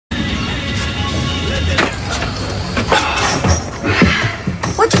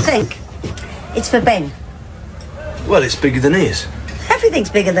think? It's for Ben. Well, it's bigger than his. Everything's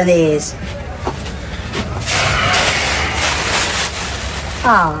bigger than he is.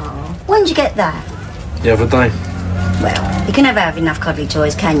 Oh, when did you get that? The other day. Well, you can never have enough cuddly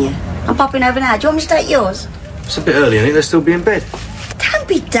toys, can you? I'm popping over now. Do you want me to take yours? It's a bit early, ain't it? They'll still be in bed. Don't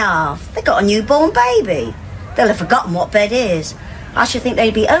be daft. They got a newborn baby. They'll have forgotten what bed is. I should think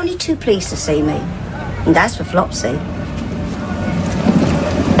they'd be only too pleased to see me. And as for Flopsy...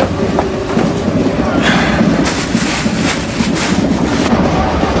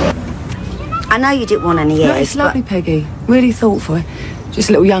 I know you didn't want any eggs, No, it's lovely, Peggy. Really thoughtful. Just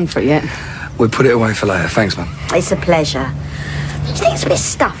a little young for it yet. We'll put it away for later. Thanks, Mum. It's a pleasure. Do you think it's a bit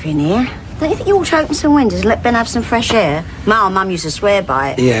stuffy in here? Don't you think you ought to open some windows and let Ben have some fresh air? Ma and Mum used to swear by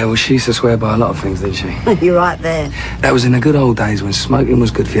it. Yeah, well, she used to swear by a lot of things, didn't she? You're right there. That was in the good old days when smoking was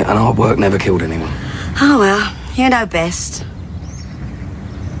good for you and hard work never killed anyone. Oh, well, you know best.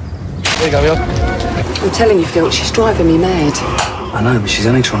 There you go, Yob. I'm telling you, Phil, she's driving me mad. I know, but she's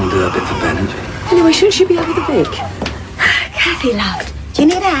only trying to do her bit for Ben, isn't she? Anyway, shouldn't she be over the Vic? Kathy, love, do you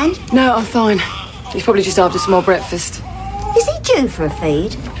need a hand? No, I'm fine. He's probably just after some more breakfast. Is he due for a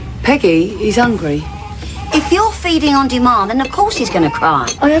feed? Peggy, he's hungry. If you're feeding on demand, then of course he's going to cry.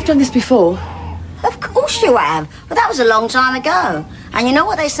 I have done this before. Of course you have. But that was a long time ago. And you know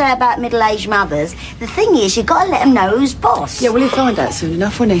what they say about middle-aged mothers? The thing is, you've got to let them know who's boss. Yeah, well, he'll find out soon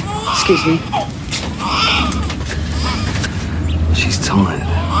enough, won't he? Excuse me. She's tired.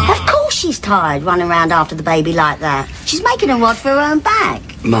 Of course she's tired, running around after the baby like that. She's making a rod for her own back.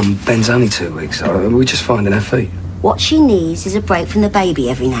 Mum, Ben's only 2 weeks old. We're just finding her feet. What she needs is a break from the baby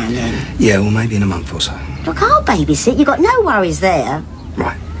every now and then. Yeah, well, maybe in a month or so. Look, I'll babysit. You've got no worries there.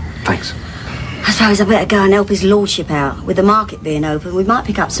 Right. Thanks. I suppose I better go and help his lordship out. With the market being open, we might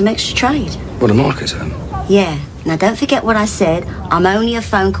pick up some extra trade. Well, the market's open. Yeah. Now, don't forget what I said. I'm only a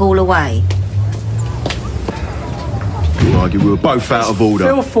phone call away. We were both out of order.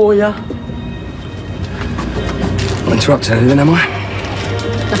 Phil for you. I'm interrupting anything, am I?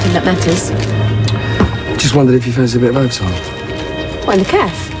 Nothing that matters. Just wondered if you fancy a bit of overtime. What, in the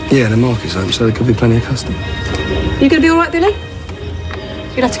cafe? Yeah, the market's open, so there could be plenty of custom. You gonna be all right, Billy?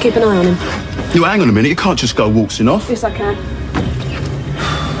 You'd have to keep an eye on him. You hang on a minute, you can't just go waltzing off. Yes, I can.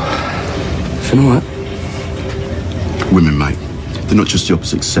 Feel all right? Women, mate, they're not just the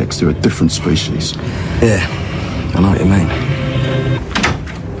opposite sex, they're a different species. Yeah, I know what you mean.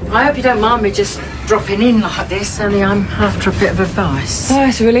 I hope you don't mind me just dropping in like this, only I'm after a bit of advice. Oh,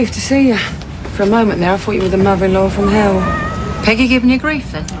 it's a relief to see you. For a moment there, I thought you were the mother-in-law from hell. Peggy giving you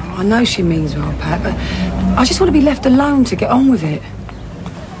grief, then? I know she means well, Pat, but I just want to be left alone to get on with it.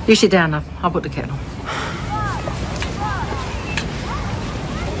 You sit down, I'll put the kettle on.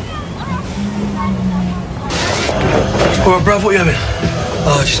 All right, bruv, what are you having?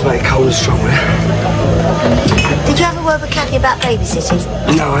 Oh, just make it cold and strong, man. Did you have a word with Kathy about babysitting?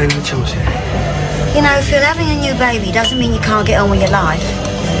 No, I ain't had a chance yet. You know, Phil, having a new baby doesn't mean you can't get on with your life.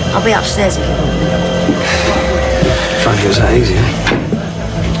 I'll be upstairs if you want me. Funny it was that easy, eh?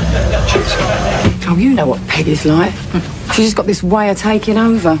 Cheers. Oh, you know what Peggy's like. She's just got this way of taking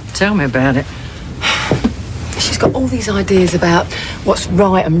over. Tell me about it. She's got all these ideas about what's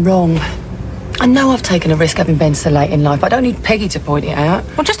right and wrong. I know I've taken a risk having Ben so late in life, but I don't need Peggy to point it out.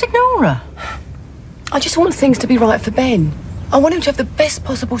 Well, just ignore her. I just want things to be right for Ben. I want him to have the best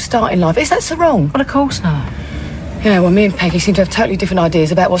possible start in life. Is that so wrong? Well, of course not. Yeah, well, me and Peggy seem to have totally different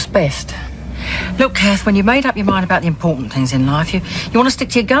ideas about what's best. Look, Kath, when you've made up your mind about the important things in life, you want to stick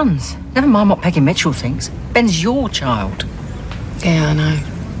to your guns. Never mind what Peggy Mitchell thinks. Ben's your child. Yeah, I know.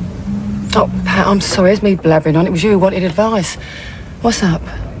 Oh, Pat, I'm sorry. It's me blabbering on. It was you who wanted advice. What's up?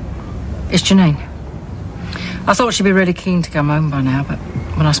 It's Janine. I thought she'd be really keen to come home by now, but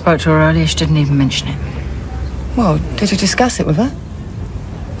when I spoke to her earlier, she didn't even mention it. Well, did you discuss it with her?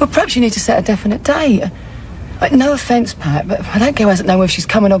 Well, perhaps you need to set a definite date. No offence, Pat, but I don't care who hasn't known if she's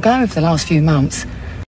coming or going for the last few months.